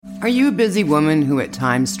Are you a busy woman who at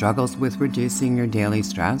times struggles with reducing your daily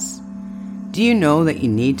stress? Do you know that you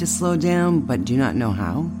need to slow down but do not know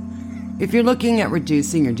how? If you're looking at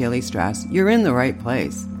reducing your daily stress, you're in the right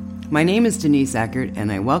place. My name is Denise Eckert,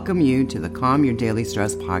 and I welcome you to the Calm Your Daily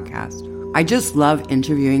Stress podcast. I just love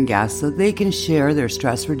interviewing guests so they can share their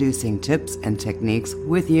stress-reducing tips and techniques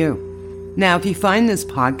with you. Now, if you find this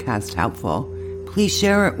podcast helpful, please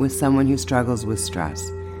share it with someone who struggles with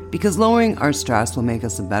stress, because lowering our stress will make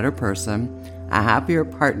us a better person, a happier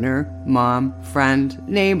partner, mom, friend,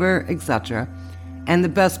 neighbor, etc. And the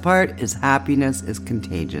best part is happiness is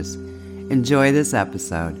contagious. Enjoy this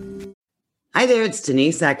episode. Hi there, it's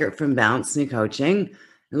Denise Eckert from Balance Me Coaching.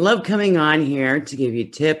 I love coming on here to give you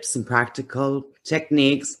tips and practical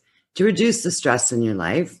techniques to reduce the stress in your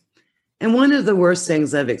life. And one of the worst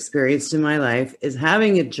things I've experienced in my life is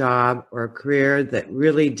having a job or a career that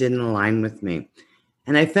really didn't align with me.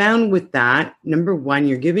 And I found with that, number one,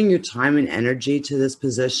 you're giving your time and energy to this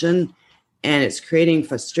position, and it's creating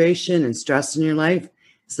frustration and stress in your life.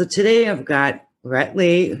 So today I've got Laurette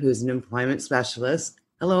Lee, who's an employment specialist.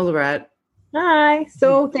 Hello, Laurette. Hi.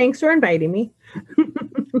 So thanks for inviting me.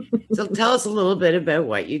 So tell us a little bit about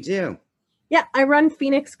what you do. Yeah, I run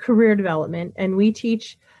Phoenix Career Development, and we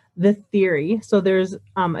teach the theory. So there's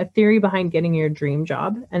a theory behind getting your dream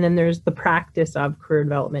job, and then there's the practice of career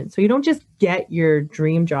development. So you don't just get your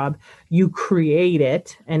dream job, you create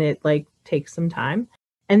it, and it takes some time.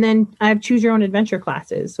 And then I have choose your own adventure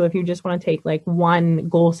classes. So if you just want to take one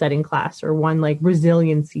goal setting class or one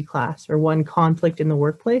resiliency class or one conflict in the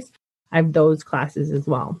workplace, I have those classes as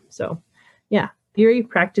well. So yeah, theory,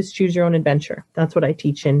 practice, choose your own adventure. That's what I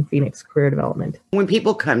teach in Phoenix Career Development. When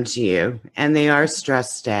people come to you and they are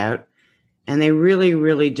stressed out and they really,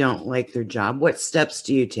 really don't like their job, what steps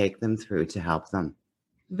do you take them through to help them?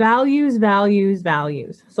 Values, values,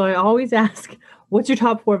 values. So I always ask, what's your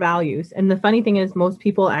top 4 values? And the funny thing is most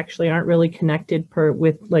people actually aren't really connected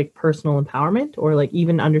with personal empowerment or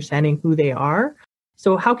even understanding who they are.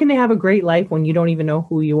 So how can they have a great life when you don't even know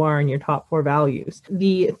who you are and your top 4 values?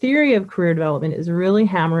 The theory of career development is really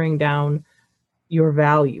hammering down your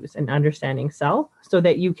values and understanding self so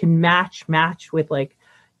that you can match with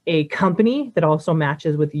a company that also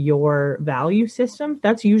matches with your value system.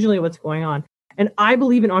 That's usually what's going on. And I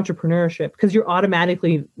believe in entrepreneurship because you're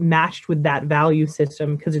automatically matched with that value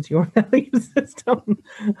system because it's your value system.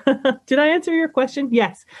 Did I answer your question?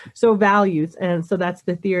 Yes. So values. And so that's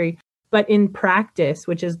the theory. But in practice,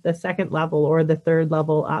 which is the second level or the third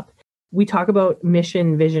level up, we talk about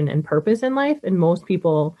mission, vision, and purpose in life. And most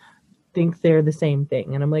people think they're the same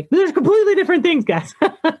thing. And I'm like, there's completely different things, guys.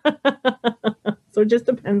 So it just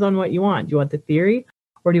depends on what you want. Do you want the theory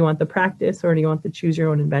or do you want the practice or do you want the choose your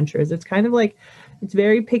own adventures? It's kind of it's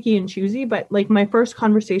very picky and choosy. But my first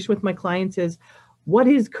conversation with my clients is, what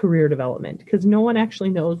is career development? Because no one actually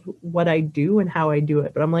knows what I do and how I do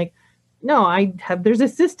it. But I'm like, no, there's a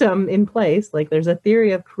system in place. There's a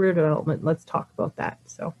theory of career development. Let's talk about that.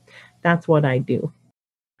 So that's what I do.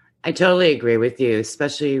 I totally agree with you,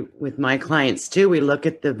 especially with my clients too. We look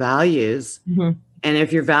at the values. Mm-hmm. And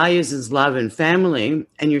if your values is love and family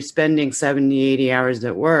and you're spending 70, 80 hours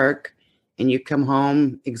at work and you come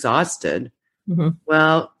home exhausted, mm-hmm.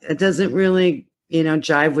 well, it doesn't really,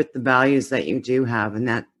 jive with the values that you do have. And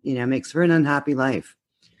that, makes for an unhappy life.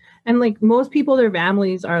 And most people, their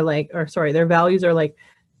families are their values are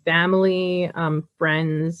family,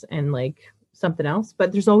 friends, and something else.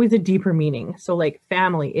 But there's always a deeper meaning. So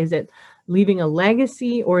family, is it leaving a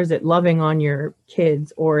legacy or is it loving on your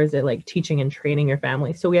kids or is it teaching and training your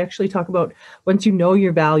family? So we actually talk about once you know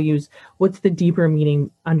your values, what's the deeper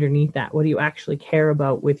meaning underneath that? What do you actually care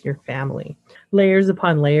about with your family? Layers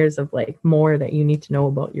upon layers of more that you need to know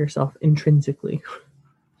about yourself intrinsically.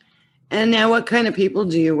 And now what kind of people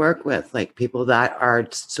do you work with? People that are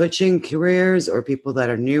switching careers or people that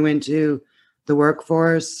are new into the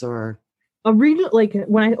workforce or?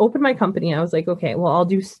 When I opened my company, I was okay, well, I'll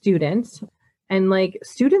do students. And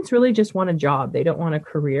students really just want a job. They don't want a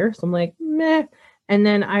career. So I'm meh. And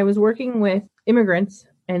then I was working with immigrants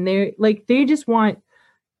and they just want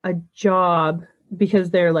a job because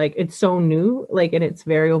they're it's so new, and it's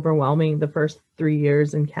very overwhelming the first 3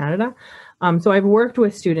 years in Canada. So I've worked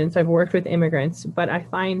with students, I've worked with immigrants, but I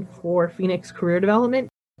find for Phoenix Career Development,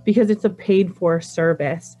 because it's a paid for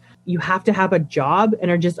service, you have to have a job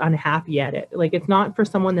and are just unhappy at it. It's not for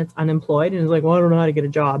someone that's unemployed and is well, I don't know how to get a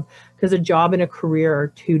job, because a job and a career are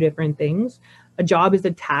 2 different things. A job is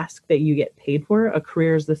a task that you get paid for. A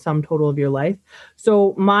career is the sum total of your life.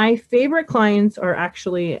 So my favorite clients are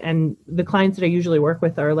actually, and the clients that I usually work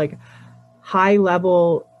with are high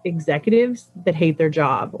level executives that hate their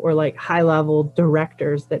job, or like high level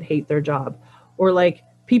directors that hate their job, or like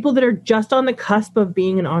people that are just on the cusp of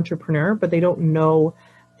being an entrepreneur, but they don't know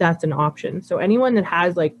that's an option. So anyone that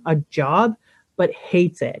has like a job but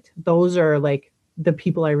hates it, those are like the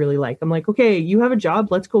people I really like. I'm like, okay, you have a job,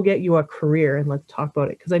 let's go get you a career and let's talk about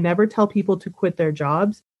it. Because I never tell people to quit their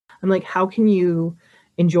jobs. I'm like, how can you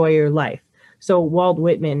enjoy your life? So Walt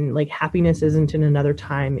Whitman, like, happiness isn't in another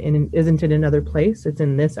time and isn't in another place. It's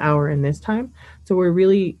in this hour and this time. So we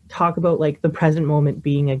really talk about like the present moment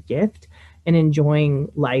being a gift and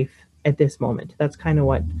enjoying life at this moment. That's kind of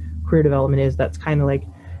what career development is. That's kind of like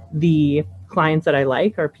the clients that I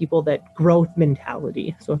like are people that growth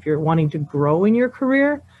mentality. So if you're wanting to grow in your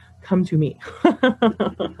career, come to me.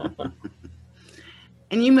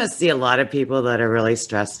 And you must see a lot of people that are really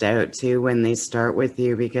stressed out too when they start with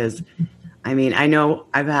you, because I mean, I know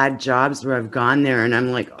I've had jobs where I've gone there and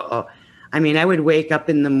I'm like, oh, I mean, I would wake up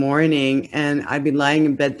in the morning and I'd be lying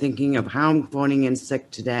in bed thinking of how I'm phoning in sick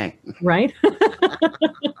today. Right?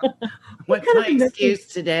 What's my excuse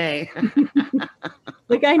today?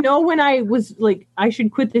 Like, I know when I was like, I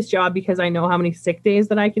should quit this job because I know how many sick days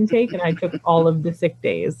that I can take. And I took all of the sick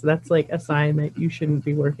days. That's like a sign that you shouldn't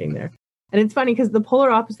be working there. And it's funny because the polar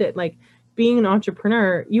opposite, like being an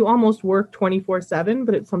entrepreneur, you almost work 24/7,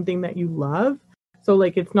 but it's something that you love. So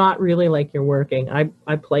like, it's not really like you're working.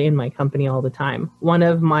 I play in my company all the time. One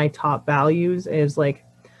of my top values is like,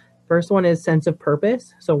 first one is sense of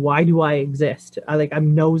purpose. So why do I exist?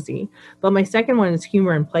 I'm nosy. But my second one is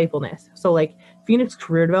humor and playfulness. So like Phoenix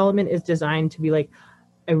Career Development is designed to be like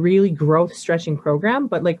a really growth stretching program,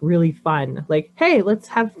 but like really fun. Like, hey, let's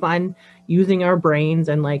have fun using our brains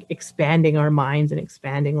and like expanding our minds and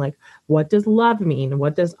expanding like, what does love mean?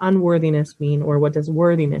 What does unworthiness mean? Or what does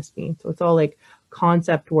worthiness mean? So it's all like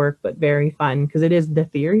concept work, but very fun because it is the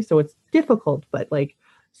theory. So it's difficult, but like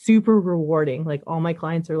super rewarding. Like all my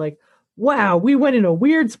clients are like, wow, we went in a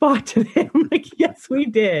weird spot today. I'm like, yes, we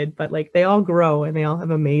did. But like they all grow and they all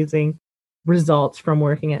have amazing results from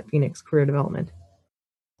working at Phoenix Career Development.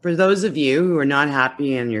 For those of you who are not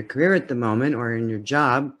happy in your career at the moment or in your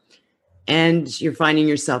job, and you're finding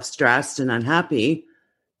yourself stressed and unhappy,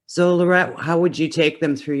 so Laurette, how would you take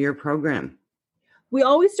them through your program? We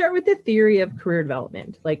always start with the theory of career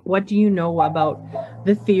development. Like, what do you know about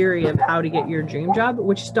the theory of how to get your dream job,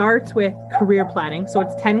 which starts with career planning. So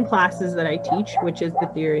it's 10 classes that I teach, which is the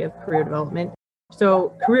theory of career development.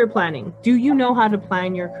 So career planning. Do you know how to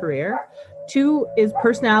plan your career? 2 is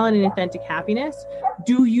personality and authentic happiness.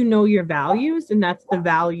 Do you know your values? And that's the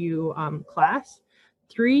value class.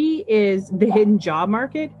 3 is the hidden job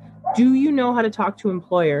market. Do you know how to talk to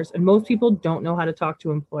employers? And most people don't know how to talk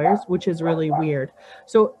to employers, which is really weird.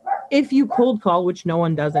 So if you cold call, which no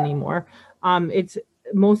one does anymore, it's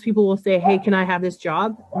most people will say, hey, can I have this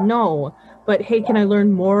job? No. But hey, can I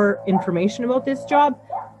learn more information about this job?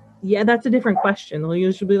 Yeah, that's a different question. They'll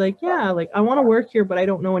usually be like, yeah, like I want to work here, but I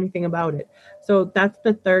don't know anything about it. So that's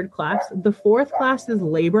the 3rd class. The 4th class is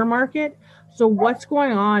labor market. So what's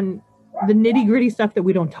going on, the nitty gritty stuff that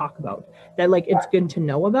we don't talk about, that like it's good to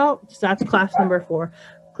know about. So that's class number 4.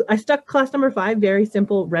 I stuck class number 5, very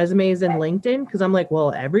simple, resumes and LinkedIn, because I'm like,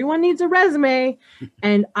 well, everyone needs a resume.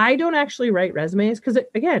 And I don't actually write resumes because,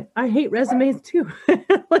 again, I hate resumes too.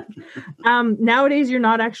 Like, nowadays, you're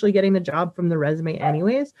not actually getting the job from the resume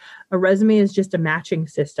anyways. A resume is just a matching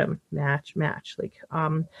system, match. Like,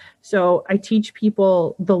 so I teach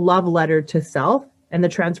people the love letter to self and the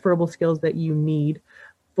transferable skills that you need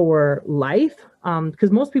for life, because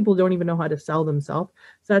most people don't even know how to sell themselves.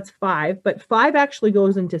 So that's 5, but 5 actually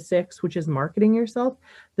goes into 6, which is marketing yourself,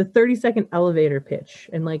 the 30-second elevator pitch.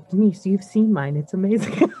 And like, Denise, you've seen mine. It's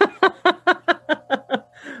amazing.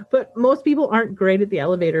 But most people aren't great at the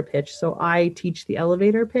elevator pitch. So I teach the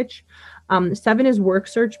elevator pitch. 7 is work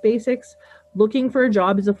search basics. Looking for a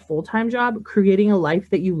job is a full-time job. Creating a life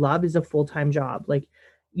that you love is a full-time job. Like,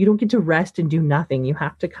 you don't get to rest and do nothing. You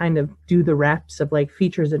have to kind of do the reps of like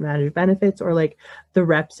features, advantage, benefits, or like the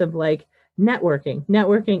reps of like networking.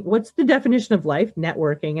 What's the definition of life?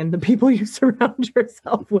 Networking and the people you surround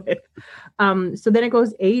yourself with. So then it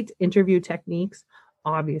goes 8, interview techniques.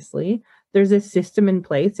 Obviously, there's a system in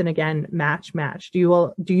place. And again, match.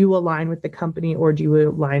 Do you align with the company or do you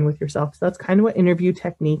align with yourself? So that's kind of what interview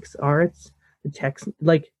techniques are. It's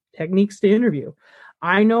the techniques to interview.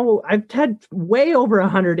 I know I've had way over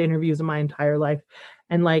 100 interviews in my entire life.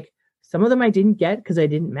 And like, some of them I didn't get because I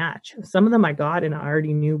didn't match. Some of them I got and I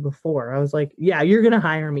already knew before. I was like, yeah, you're going to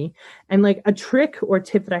hire me. And like a trick or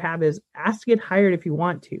tip that I have is ask to get hired if you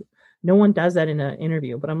want to. No one does that in an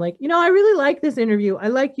interview, but I'm like, I really like this interview. I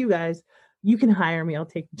like you guys. you can hire me. I'll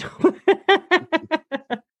take the job.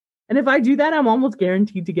 And if I do that, I'm almost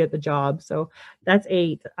guaranteed to get the job. So that's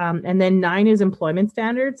 8. And then 9 is employment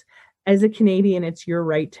standards. As a Canadian, it's your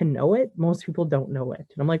right to know it. Most people don't know it.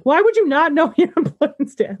 And I'm like, why would you not know your employment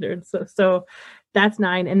standards? So that's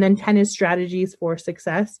 9. And then 10 is strategies for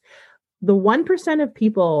success. The 1% of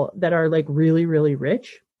people that are like really, really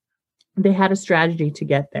rich, they had a strategy to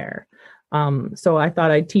get there. So I thought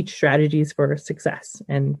I'd teach strategies for success.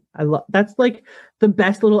 And I love that's like the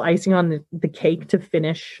best little icing on the cake to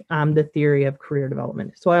finish the theory of career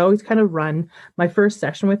development. So I always kind of run my first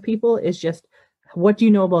session with people is just, what do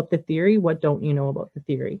you know about the theory? What don't you know about the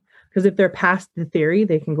theory? Because if they're past the theory,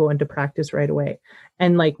 they can go into practice right away.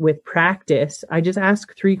 And like with practice, I just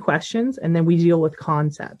ask 3 questions and then we deal with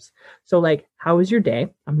concepts. So like, how was your day?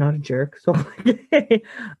 I'm not a jerk. So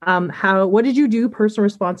what did you do? Personal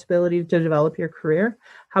responsibility to develop your career.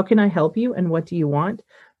 How can I help you? And what do you want?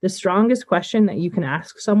 The strongest question that you can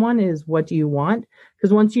ask someone is, what do you want?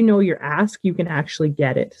 Because once you know your ask, you can actually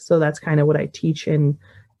get it. So that's kind of what I teach in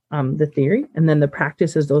the theory. And then the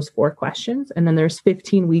practice is those 4 questions. And then there's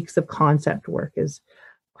 15 weeks of concept work is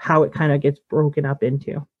how it kind of gets broken up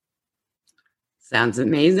into. Sounds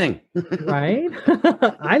amazing. Right?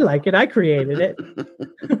 I like it. I created it.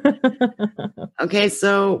 Okay,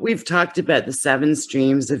 so we've talked about the 7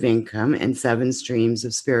 streams of income and 7 streams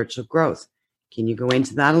of spiritual growth. Can you go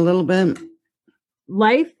into that a little bit?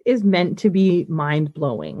 Life is meant to be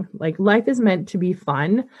mind-blowing. Like life is meant to be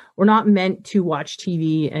fun. We're not meant to watch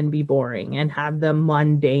TV and be boring and have the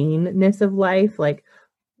mundaneness of life. Like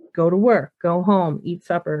go to work, go home, eat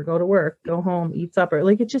supper, go to work, go home, eat supper.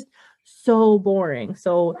 Like it's just so boring.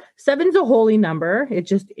 So 7's a holy number. It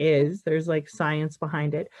just is. There's like science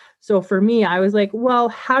behind it. So for me, I was like, well,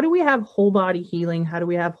 how do we have whole body healing? How do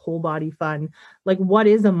we have whole body fun? Like what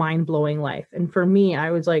is a mind-blowing life? And for me,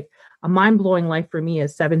 I was like, a mind-blowing life for me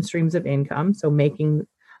is 7 streams of income. So making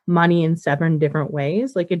money in 7 different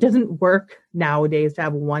ways. Like it doesn't work nowadays to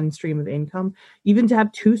have 1 stream of income, even to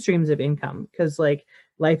have 2 streams of income, because like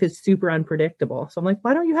life is super unpredictable. So I'm like,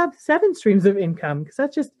 why don't you have 7 streams of income? Because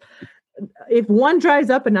that's just, if one dries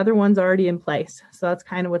up, another one's already in place. So that's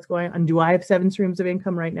kind of what's going on. Do I have 7 streams of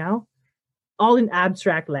income right now? All in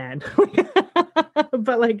abstract land.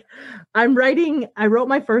 But like I wrote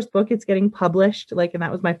my first book. It's getting published, like, and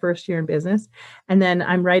that was my first year in business. And then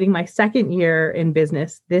I'm writing my second year in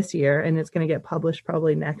business this year, and it's going to get published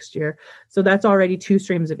probably next year. So that's already 2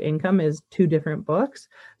 streams of income, is 2 different books.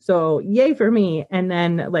 So yay for me. And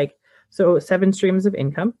then like, so 7 streams of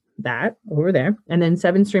income, that over there. And then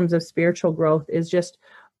 7 streams of spiritual growth is just,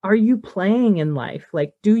 are you playing in life?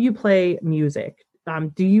 Like, do you play music?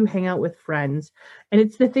 Do you hang out with friends? And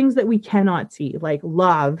it's the things that we cannot see, like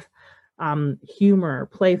love, humor,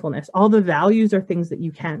 playfulness. All the values are things that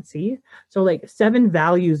you can't see. So like 7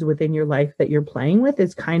 values within your life that you're playing with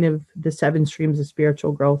is kind of the 7 streams of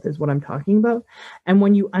spiritual growth is what I'm talking about. And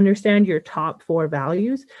when you understand your top 4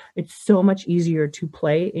 values, it's so much easier to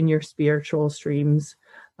play in your spiritual streams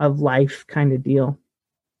of life kind of deal.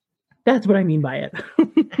 That's what I mean by it.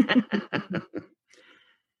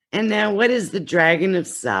 And now, what is the dragon of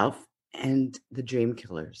self and the dream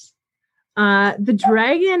killers? The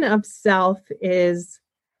dragon of self is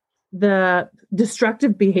the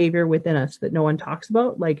destructive behavior within us that no one talks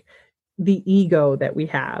about, like the ego that we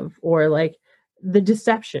have, or like the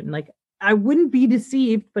deception. Like I wouldn't be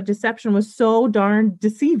deceived, but deception was so darn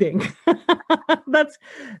deceiving.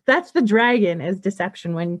 That's the dragon, is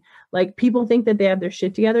deception. When like people think that they have their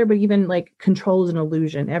shit together, but even like control is an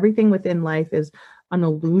illusion. Everything within life is an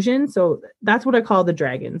illusion. So that's what I call the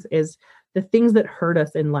dragons, is the things that hurt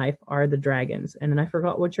us in life are the dragons. And then I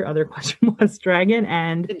forgot what your other question was. Dragon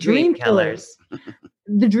and the dream killers.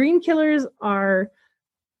 The dream killers are,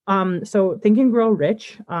 so Think and Grow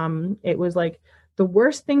Rich. It was like, the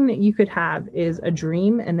worst thing that you could have is a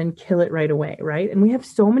dream and then kill it right away, right? And we have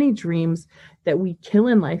so many dreams that we kill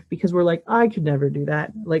in life because we're like, I could never do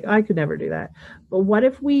that. Like, I could never do that. But what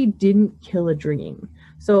if we didn't kill a dream?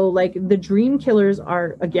 So like the dream killers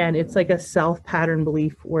are, again, it's like a self-pattern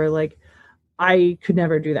belief where like, I could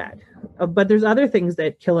never do that. But there's other things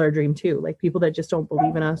that kill our dream too, like people that just don't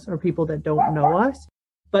believe in us or people that don't know us.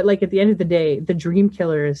 But like at the end of the day, the dream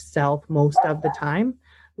killer is self most of the time.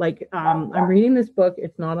 Like I'm reading this book.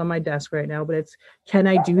 It's not on my desk right now, but it's Can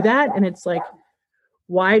I Do That? And it's like,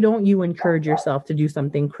 why don't you encourage yourself to do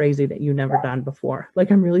something crazy that you've never done before? Like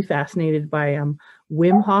I'm really fascinated by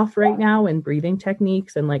Wim Hof right now and breathing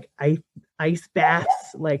techniques and like ice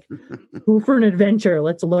baths. Like who for an adventure?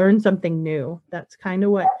 Let's learn something new. That's kind of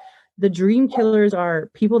what the dream killers are.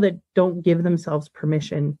 People that don't give themselves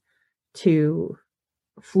permission to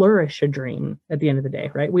flourish a dream at the end of the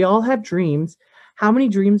day, right? We all have dreams. How many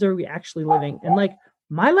dreams are we actually living? And like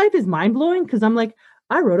my life is mind blowing because I'm like,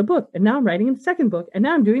 I wrote a book and now I'm writing a second book and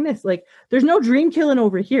now I'm doing this. Like there's no dream killing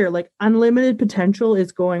over here. Like unlimited potential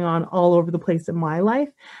is going on all over the place in my life.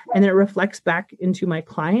 And it reflects back into my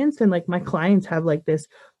clients. And like my clients have like this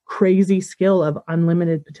crazy skill of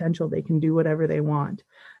unlimited potential. They can do whatever they want.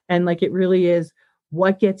 And like it really is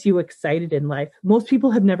what gets you excited in life. Most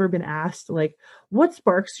people have never been asked like, what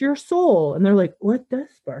sparks your soul? And they're like, what does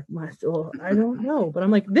spark my soul? I don't know. But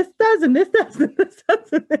I'm like, this does, and this does, and this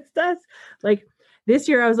does, and this does. Like this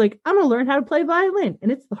year I was like, I'm going to learn how to play violin.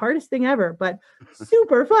 And it's the hardest thing ever, but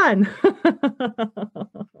super fun.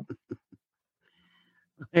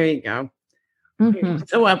 There you go. Mm-hmm.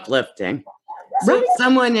 So uplifting. So Right? if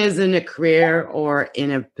someone is in a career or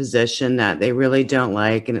in a position that they really don't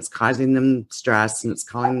like and it's causing them stress and it's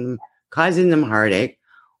causing them heartache,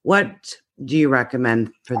 what do you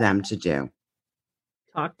recommend for them to do?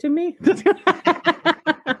 Talk to me.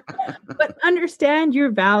 But understand your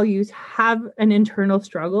values, have an internal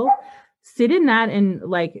struggle, sit in that and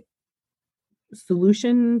like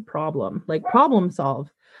solution problem, like problem solve.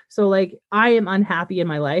 So like I am unhappy in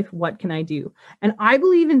my life, what can I do? And I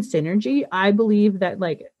believe in synergy. I believe that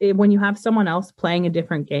like when you have someone else playing a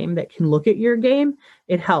different game that can look at your game,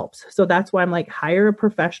 it helps. So that's why I'm like hire a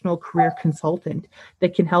professional career consultant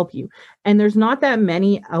that can help you. And there's not that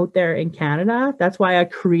many out there in Canada. That's why I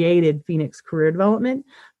created Phoenix Career Development,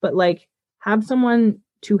 but like have someone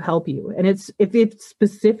to help you. And if it's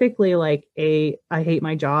specifically like I hate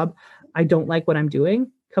my job, I don't like what I'm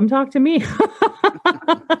doing, come talk to me.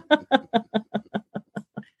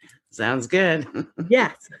 Sounds good.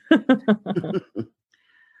 Yes.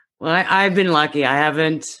 Well, I've been lucky. I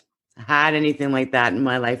haven't had anything like that in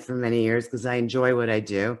my life for many years because I enjoy what I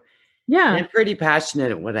do. Yeah. And I'm pretty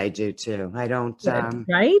passionate at what I do too. I don't,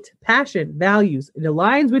 right? Passion, values. It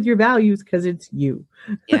aligns with your values because it's you.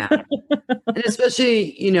 yeah. And especially,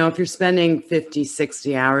 if you're spending 50,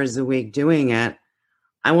 60 hours a week doing it,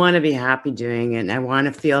 I want to be happy doing it. And I want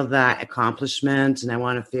to feel that accomplishment and I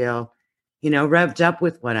want to feel, revved up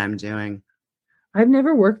with what I'm doing. I've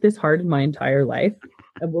never worked this hard in my entire life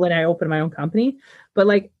when I opened my own company, but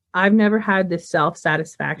like I've never had this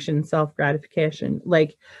self-satisfaction, self-gratification,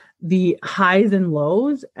 like the highs and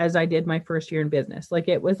lows as I did my first year in business. Like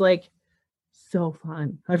it was like so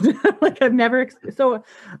fun. I've never, so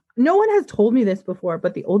no one has told me this before,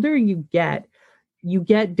 but the older you get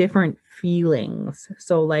different feelings.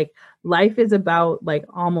 So like life is about like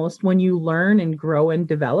almost when you learn and grow and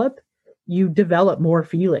develop, you develop more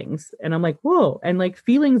feelings. And I'm like, whoa. And like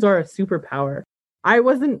feelings are a superpower. I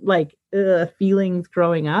wasn't like feelings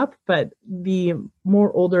growing up, but the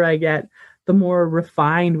more older I get, the more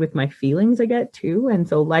refined with my feelings I get too. And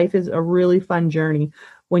so life is a really fun journey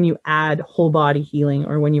when you add whole body healing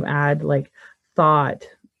or when you add like thought,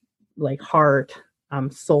 like heart,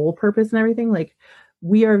 soul purpose and everything. Like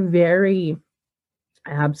we are very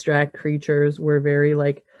abstract creatures. We're very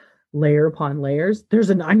like layer upon layers. There's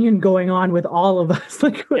an onion going on with all of us.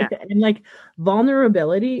 Like, yeah. And like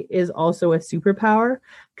vulnerability is also a superpower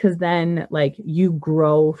because then like you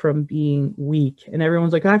grow from being weak and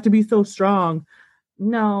everyone's like, I have to be so strong.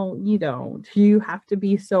 No, you don't. You have to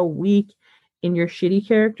be so weak in your shitty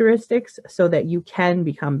characteristics so that you can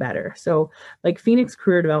become better. So like Phoenix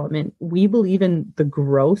Career Development, we believe in the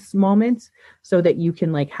growth moments so that you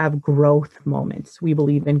can like have growth moments. We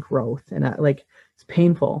believe in growth and like it's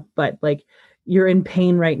painful, but like you're in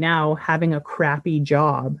pain right now having a crappy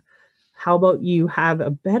job. How about you have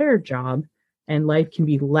a better job and life can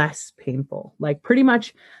be less painful? Like pretty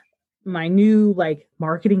much my new like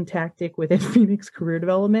marketing tactic within Phoenix Career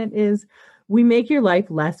Development is we make your life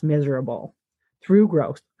less miserable through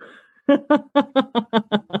growth. And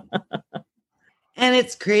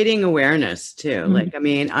it's creating awareness too. Mm-hmm. Like, I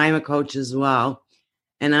mean, I'm a coach as well.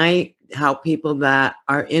 And I help people that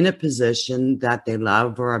are in a position that they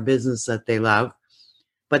love or a business that they love,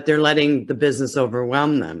 but they're letting the business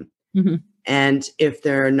overwhelm them. Mm-hmm. And if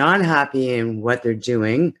they're not happy in what they're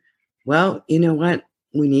doing, well, you know what?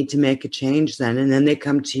 We need to make a change then. And then they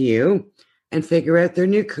come to you and figure out their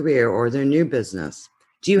new career or their new business.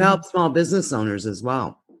 Do you help small business owners as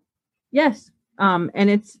well? Yes. And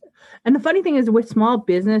the funny thing is with small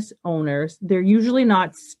business owners, they're usually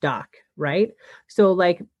not stuck, right? So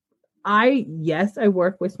like I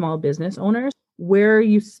work with small business owners. Where are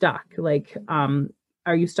you stuck? Like,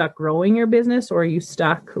 are you stuck growing your business or are you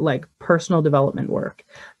stuck like personal development work?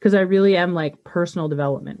 Because I really am like personal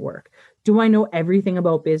development work. Do I know everything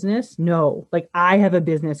about business? No. Like I have a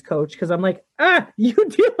business coach because I'm like, you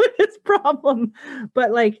deal with this problem.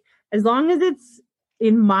 But like, as long as it's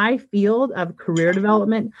in my field of career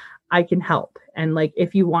development, I can help. And like,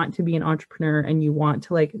 if you want to be an entrepreneur and you want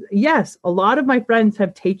to like, yes, a lot of my friends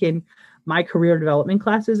have taken my career development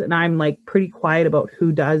classes, and I'm like pretty quiet about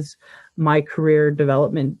who does my career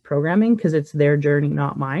development programming because it's their journey,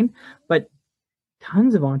 not mine. But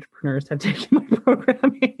tons of entrepreneurs have taken my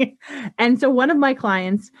programming. And so one of my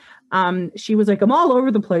clients, she was like, I'm all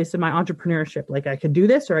over the place in my entrepreneurship. Like I could do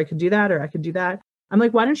this, or I could do that, or I could do that. I'm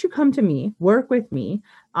like, why don't you come to me, work with me,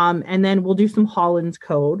 and then we'll do some Holland's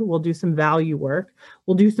Code. We'll do some value work.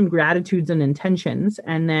 We'll do some gratitudes and intentions,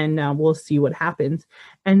 and then we'll see what happens.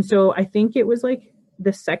 And so I think it was like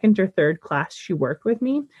the second or third class she worked with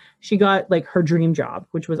me, she got like her dream job,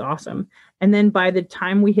 which was awesome. And then by the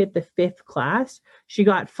time we hit the fifth class, she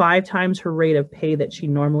got 5 times her rate of pay that she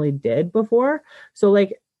normally did before. So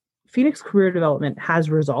like, Phoenix Career Development has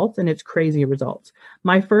results, and it's crazy results.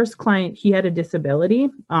 My first client, he had a disability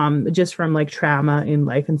just from like trauma in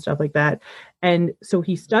life and stuff like that. And so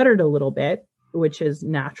he stuttered a little bit, which is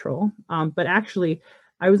natural. But actually,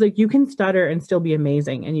 I was like, you can stutter and still be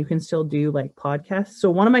amazing, and you can still do like podcasts. So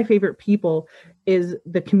one of my favorite people is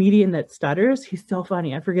the comedian that stutters. He's so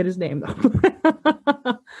funny. I forget his name though.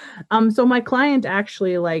 So my client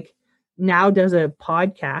actually like now does a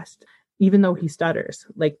podcast even though he stutters.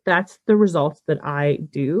 Like that's the results that I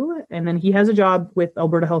do. And then he has a job with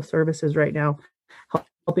Alberta Health Services right now,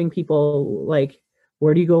 helping people like,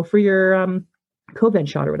 where do you go for your COVID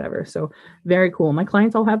shot or whatever. So very cool. My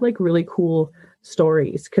clients all have like really cool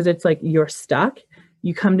stories because it's like, you're stuck,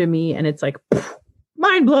 you come to me and it's like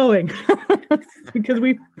mind blowing because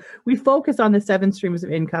we focus on the 7 streams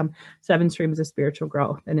of income, 7 streams of spiritual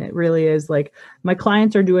growth. And it really is like, my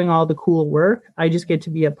clients are doing all the cool work. I just get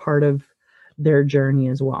to be a part of their journey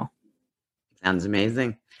as well. Sounds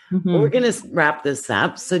amazing. Mm-hmm. Well, we're going to wrap this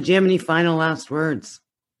up. So do you have any final last words?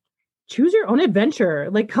 Choose your own adventure.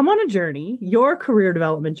 Like, come on a journey, your career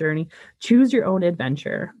development journey. Choose your own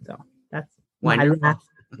adventure. So that's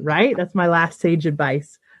right? That's my last sage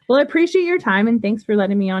advice. Well, I appreciate your time, and thanks for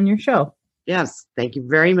letting me on your show. Yes. Thank you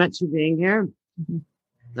very much for being here. Mm-hmm.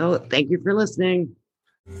 So thank you for listening.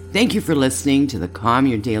 Thank you for listening to the Calm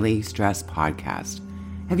Your Daily Stress podcast.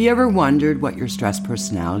 Have you ever wondered what your stress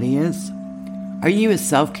personality is? Are you a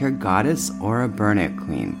self-care goddess or a burnout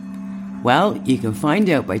queen? Well, you can find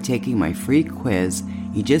out by taking my free quiz.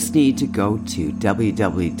 You just need to go to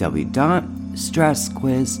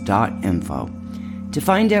www.stressquiz.info to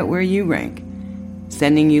find out where you rank.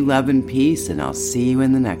 Sending you love and peace, and I'll see you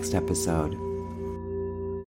in the next episode.